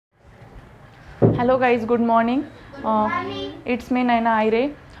Hello guys, good morning. It's me Naina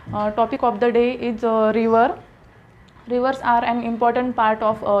Aire. Topic of the day is river. Rivers are an important part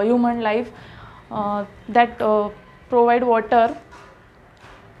of human life that provide water.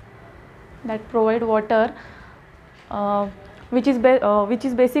 That provide water, uh, which is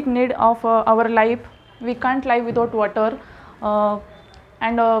basic need of our life. We can't live without water, uh,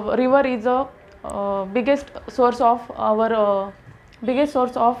 and river is a biggest source of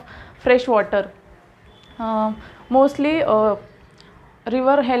fresh water. Uh, Mostly,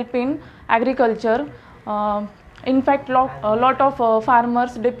 river help in agriculture. Uh, in fact, a lot of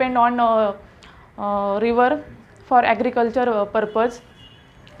farmers depend on river for agriculture purpose.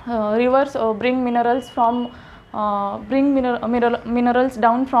 Rivers bring minerals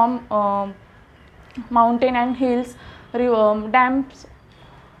down from mountain and hills. Dams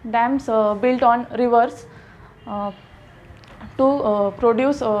built on rivers uh, to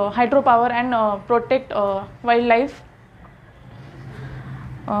produce hydropower and protect wildlife.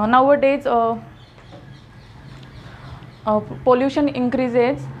 Nowadays, pollution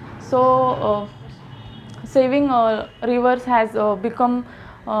increases, so saving rivers has become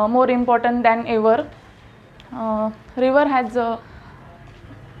more important than ever. River has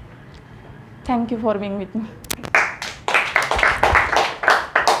thank you for being with me.